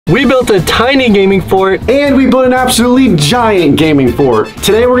We built a tiny gaming fort. And we built an absolutely giant gaming fort.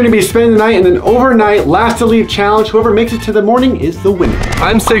 Today we're gonna be spending the night in an overnight last to leave challenge. Whoever makes it to the morning is the winner.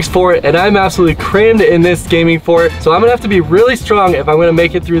 I'm 6'4" and I'm absolutely crammed in this gaming fort. So I'm gonna have to be really strong if I'm gonna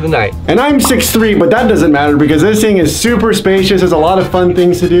make it through the night. And I'm 6'3", but that doesn't matter because this thing is super spacious. There's a lot of fun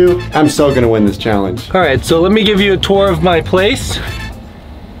things to do. I'm still gonna win this challenge. All right, so let me give you a tour of my place.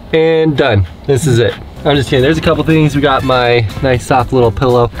 And done. This is it. I'm just kidding. There's a couple things. We got my nice soft little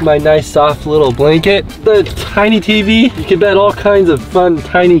pillow, my nice soft little blanket, the tiny TV. You can bet all kinds of fun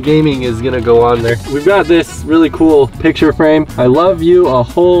tiny gaming is gonna go on there. We've got this really cool picture frame. I love you a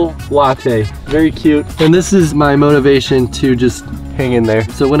whole latte. Very cute. And this is my motivation to just hang in there.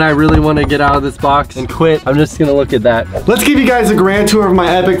 So when I really want to get out of this box and quit, I'm just gonna look at that. Let's give you guys a grand tour of my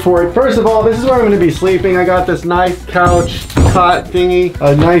epic fort. First of all, this is where I'm gonna be sleeping. I got this nice couch, cot thingy,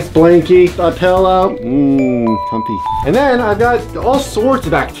 a nice blankie, a pillow. Comfy. And then I've got all sorts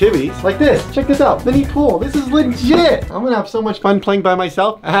of activities like this. Check this out, mini pool. This is legit. I'm gonna have so much fun playing by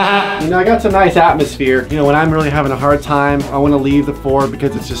myself. You know, I got some nice atmosphere. You know, when I'm really having a hard time, I wanna leave the fort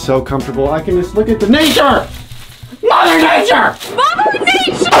because it's just so comfortable. I can just look at the nature. Mother Nature! Mother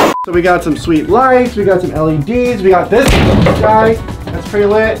Nature! So we got some sweet lights, we got some LEDs, we got this guy, that's pretty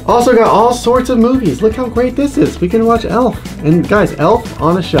lit. Also got all sorts of movies. Look how great this is. We can watch Elf. And guys, Elf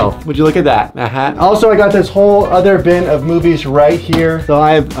on a shelf. Would you look at that? Also, I got this whole other bin of movies right here. So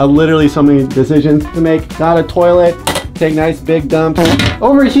I have literally so many decisions to make. Got a toilet. Take nice big dump.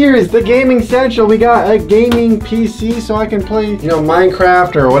 Over here is the gaming central. We got a gaming PC so I can play, you know,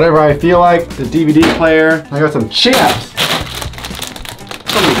 Minecraft or whatever I feel like. The DVD player. I got some chips.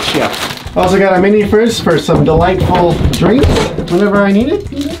 So many chips. Also got a mini fridge for some delightful drinks whenever I need it.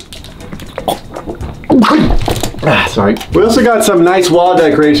 Sorry. We also got some nice wall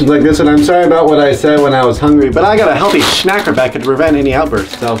decorations like this, and I'm sorry about what I said when I was hungry, but I got a healthy snack Rebecca to prevent any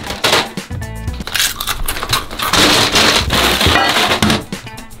outbursts, so.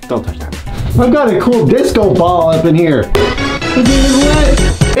 Don't touch that. I've got a cool disco ball up in here.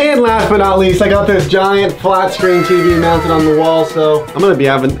 And last but not least, I got this giant flat screen TV mounted on the wall, so I'm gonna be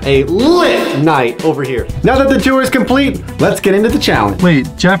having a lit night over here. Now that the tour is complete, let's get into the challenge. Wait,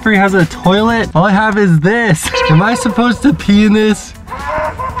 Jeffrey has a toilet? All I have is this. Am I supposed to pee in this?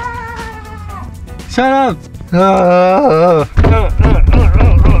 Shut up. Ow.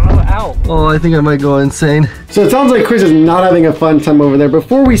 Oh, I think I might go insane. So it sounds like Chris is not having a fun time over there.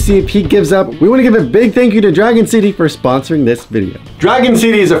 Before we see if he gives up, we want to give a big thank you to Dragon City for sponsoring this video. Dragon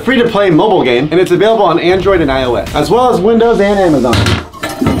City is a free-to-play mobile game, and it's available on Android and iOS, as well as Windows and Amazon.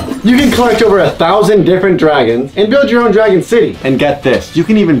 You can collect over 1,000 different dragons and build your own Dragon City. And get this, you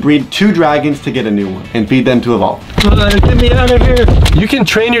can even breed 2 dragons to get a new one and feed them to evolve. Get me out of here. You can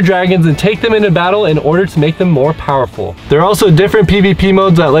train your dragons and take them into battle in order to make them more powerful. There are also different PvP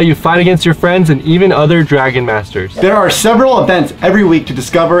modes that let you fight against your friends and even other dragon masters. There are several events every week to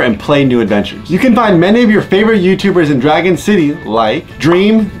discover and play new adventures. You can find many of your favorite YouTubers in Dragon City like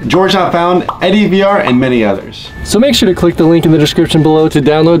Dream, George Not Found, Eddie VR, and many others. So make sure to click the link in the description below to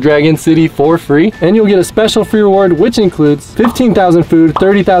download Dragon City for free, and you'll get a special free reward which includes 15,000 food,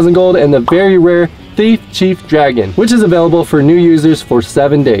 30,000 gold, and the very rare Thief Chief Dragon, which is available for new users for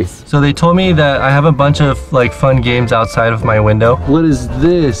 7 days. So they told me that I have a bunch of like fun games outside of my window. What is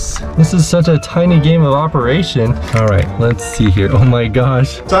this? This is such a tiny game of operation. All right, let's see here. Oh my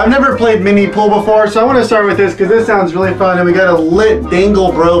gosh. So I've never played mini pool before, so I want to start with this because this sounds really fun, and we got a lit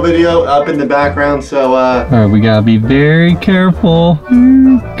Dangle Bro video up in the background, so all right, we gotta be very careful.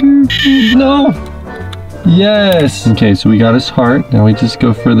 No. Yes. Okay, so we got his heart. Now we just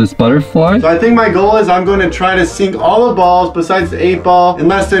go for this butterfly. So I think my goal is I'm going to try to sink all the balls besides the 8 ball in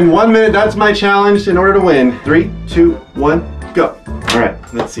less than 1 minute. That's my challenge in order to win. 3, 2, 1, go. All right,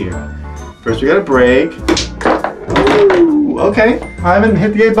 let's see here. First we got to break. Ooh, okay. I haven't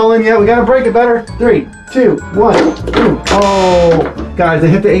hit the 8 ball in yet. We got to break it better. 3, 2, 1. Ooh. Oh, guys, I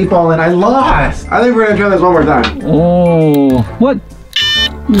hit the 8 ball and I lost. I think we're going to try this one more time. Oh, what?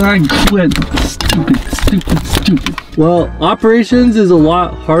 I quit. Stupid. Well, operations is a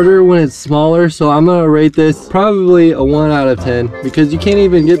lot harder when it's smaller, so I'm gonna rate this probably a 1 out of 10 because you can't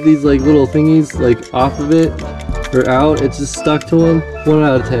even get these like little thingies like off of it or out. It's just stuck to them. 1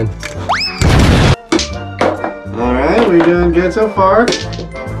 out of 10. All right, we're doing good so far.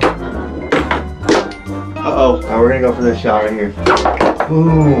 Uh-oh, now we're gonna go for this shot right here.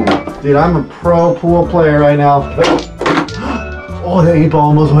 Boom. Dude, I'm a pro pool player right now. Oh, the 8 ball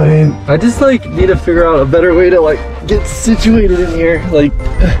almost went in. I just like need to figure out a better way to like get situated in here. Like,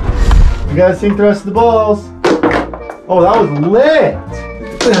 you gotta sink the rest of the balls. Oh, that was lit.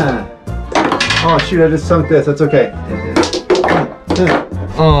 Oh shoot, I just sunk this. That's okay.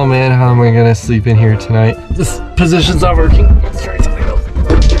 Oh man, how am I gonna sleep in here tonight? This position's not working. Let's try something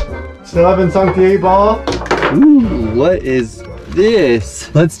else. Still haven't sunk the 8-ball? Ooh, what is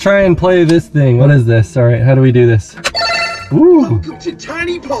this? Let's try and play this thing. What is this? All right, how do we do this? Ooh. Welcome to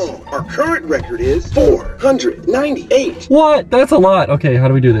Tiny Paul. Our current record is 498. What? That's a lot. Okay, how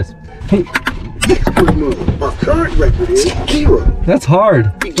do we do this? Hey. Expert mode. Our current record is 0. That's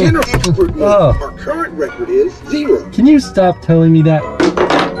hard. Beginner expert mode. Oh. Our current record is 0. Can you stop telling me that?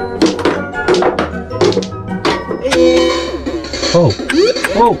 Oh.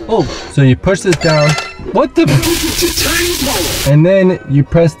 Oh, oh. So you push this down. What the? And then you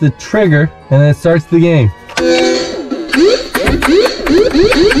press the trigger and then it starts the game.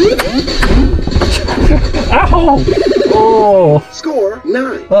 Ow! Oh! Score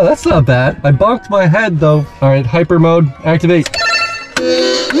 9. Oh, that's not bad. I bonked my head though. All right, hyper mode, activate.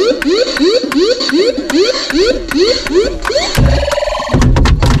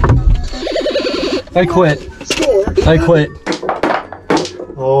 I quit. Score. I quit.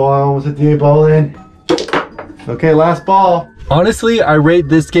 Oh, I almost hit the 8-ball in. Okay, last ball. Honestly, I rate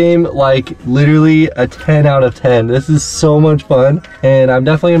this game like literally a 10 out of 10. This is so much fun, and I'm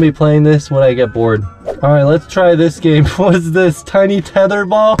definitely gonna be playing this when I get bored. All right, let's try this game. What is this? Tiny tether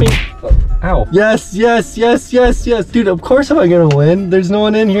ball? Ow. Yes, yes, yes, yes, yes. Dude, of course am I gonna win. There's no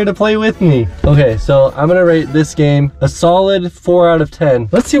one in here to play with me. Okay, so I'm gonna rate this game a solid 4 out of 10.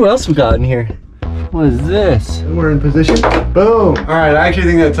 Let's see what else we got in here. What is this? And we're in position. Boom. All right, I actually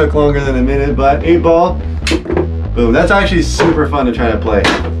think that took longer than a minute, but 8-ball. Boom. That's actually super fun to try to play.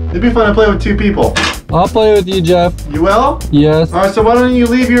 It'd be fun to play with 2 people. I'll play with you, Jeff. You will? Yes. All right, so why don't you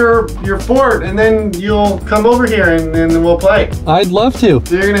leave your fort and then you'll come over here and then we'll play. I'd love to.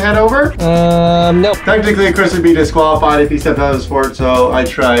 So you're gonna head over? Nope. Technically, Chris would be disqualified if he stepped out of his fort, so I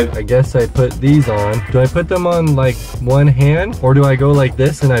tried. I guess I put these on. Do I put them on like one hand or do I go like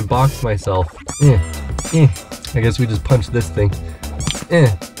this and I box myself? I guess we just punch this thing.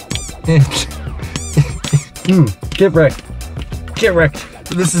 Get wrecked. Get wrecked.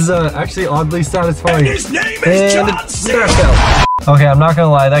 This is actually oddly satisfying. And his name is John C. Okay, I'm not gonna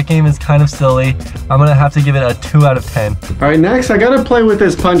lie, that game is kind of silly. I'm gonna have to give it a 2 out of 10. All right, next I gotta play with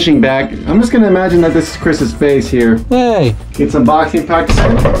this punching bag. I'm just gonna imagine that this is Chris's face here. Hey. Get some boxing practice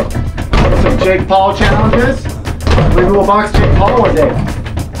in. Some Jake Paul challenges. Maybe we'll box Jake Paul one day.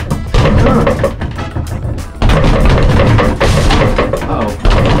 Uh-oh.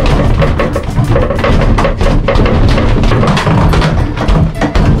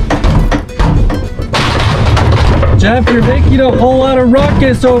 Jeff, you're making a whole lot of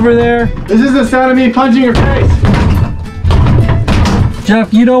ruckus over there. This is the sound of me punching your face.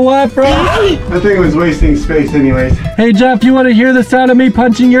 Jeff, you know what, bro? I think it was wasting space anyways. Hey, Jeff, you want to hear the sound of me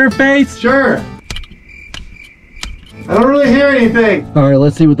punching your face? Sure. I don't really hear anything. All right,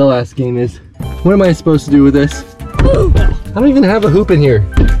 let's see what the last game is. What am I supposed to do with this? I don't even have a hoop in here.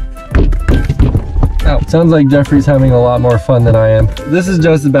 Ow. Sounds like Jeffrey's having a lot more fun than I am. This is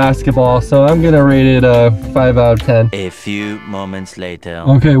just a basketball, so I'm gonna rate it a 5 out of 10. A few moments later.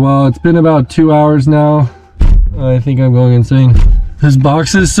 Okay, well, it's been about 2 hours now. I think I'm going insane. This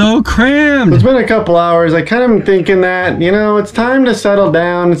box is so crammed. It's been a couple hours. I kind of am thinking that, you know, it's time to settle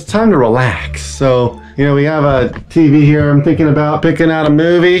down. It's time to relax. So, you know, we have a TV here. I'm thinking about picking out a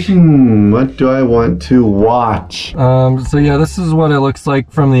movie. What do I want to watch? So yeah, this is what it looks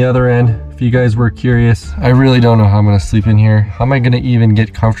like from the other end. If you guys were curious, I really don't know how I'm gonna sleep in here. How am I gonna even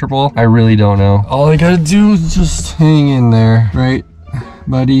get comfortable? I really don't know. All I gotta do is just hang in there, right,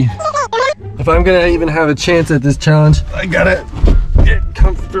 buddy? If I'm gonna even have a chance at this challenge, I gotta get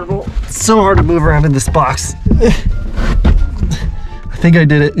comfortable. It's so hard to move around in this box. I think I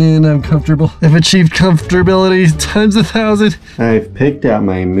did it and I'm comfortable. I've achieved comfortability times 1,000. I've picked out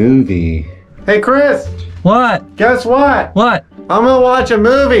my movie. Hey, Chris, What? guess what? What? I'm gonna watch a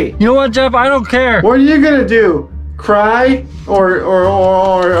movie. You know what, Jeff? I don't care. What are you gonna do? Cry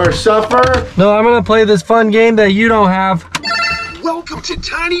or suffer? No, I'm gonna play this fun game that you don't have. Welcome to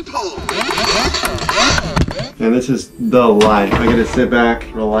Tiny Paul. And this is the life. I get to sit back,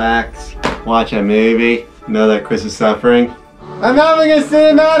 relax, watch a movie, know that Chris is suffering. I'm having a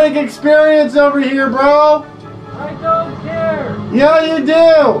cinematic experience over here, bro. I don't care. Yeah, you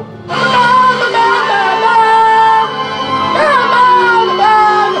do.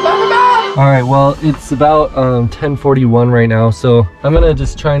 All right, well, it's about 10:41 right now, so I'm gonna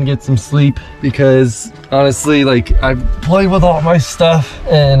just try and get some sleep because honestly, like, I've played with all my stuff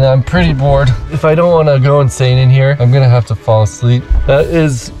and I'm pretty bored. If I don't want to go insane in here, I'm gonna have to fall asleep. That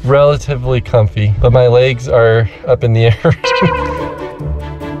is relatively comfy, but my legs are up in the air.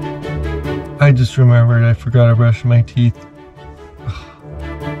 I just remembered I forgot to brush my teeth.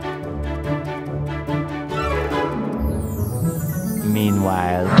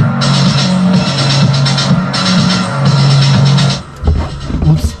 Meanwhile.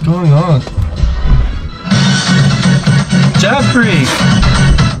 What's going on? Jeffrey!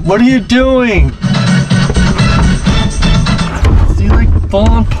 What are you doing? Is he like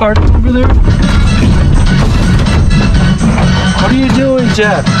falling apart over there? What are you doing,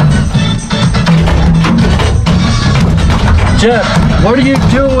 Jeff? Jeff, what are you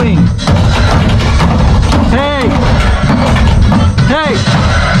doing? Hey! Hey!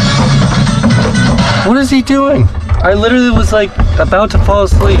 What is he doing? I literally was like about to fall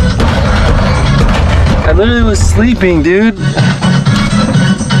asleep. I literally was sleeping, dude.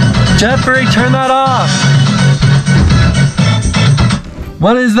 Jeffrey, turn that off.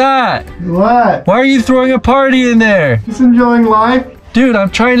 What is that? What? Why are you throwing a party in there? Just enjoying life. Dude,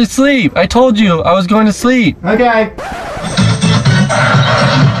 I'm trying to sleep. I told you I was going to sleep. Okay.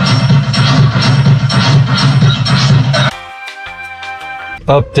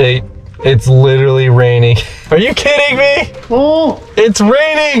 Update. It's literally raining. Are you kidding me? Oh, It's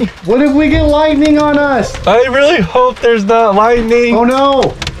raining. what if we get lightning on us? I really hope there's not lightning. Oh no,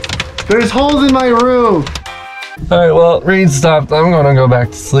 there's holes in my roof. All right, well, rain stopped. I'm gonna go back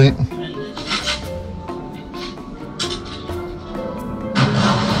to sleep.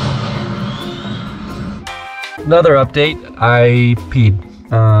 Another update, I peed.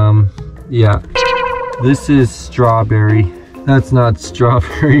 Yeah. This is strawberry. That's not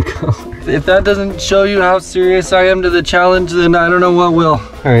strawberry color. If that doesn't show you how serious I am to the challenge, then I don't know what will.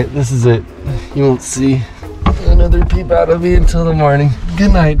 All right, this is it. You won't see another peep out of me until the morning.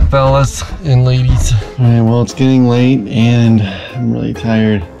 Good night, fellas and ladies. All right, well, it's getting late and I'm really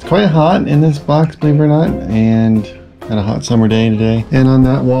tired. It's quite hot in this box, believe it or not, and had a hot summer day today. And on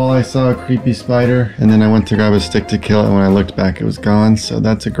that wall, I saw a creepy spider, and then I went to grab a stick to kill it, and when I looked back, it was gone. So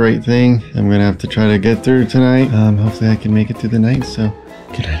that's a great thing. I'm gonna have to try to get through tonight. Hopefully I can make it through the night, so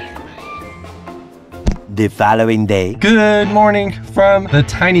good night. The following day. Good morning from the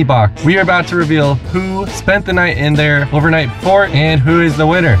tiny box. We are about to reveal who spent the night in their overnight fort and who is the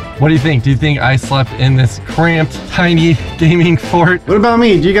winner. What do you think? Do you think I slept in this cramped, tiny gaming fort? What about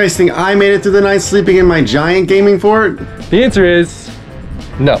me? Do you guys think I made it through the night sleeping in my giant gaming fort? The answer is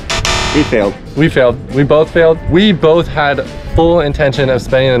no. We failed. We failed. We both failed. We both had full intention of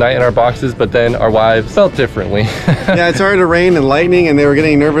spending the night in our boxes, but then our wives felt differently. Yeah, it started to rain and lightning, and they were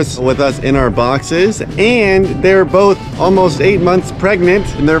getting nervous with us in our boxes. And they were both almost 8 months pregnant,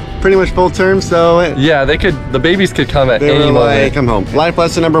 and they're pretty much full term, so Yeah, the babies could come at they any were like, moment. come home. Life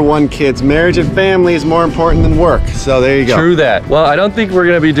lesson number 1, kids. Marriage and family is more important than work. So there you go. True that. Well, I don't think we're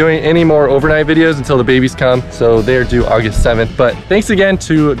gonna be doing any more overnight videos until the babies come, so they're due August 7th. But thanks again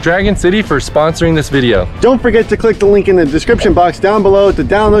to Dragon City for sponsoring this video. Don't forget to click the link in the description box down below to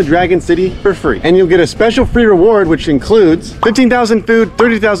download Dragon City for free. And you'll get a special free reward, which includes 15,000 food,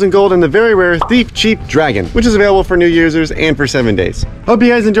 30,000 gold, and the very rare Thief Cheap Dragon, which is available for new users and for 7 days. Hope you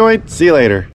guys enjoyed. See you later.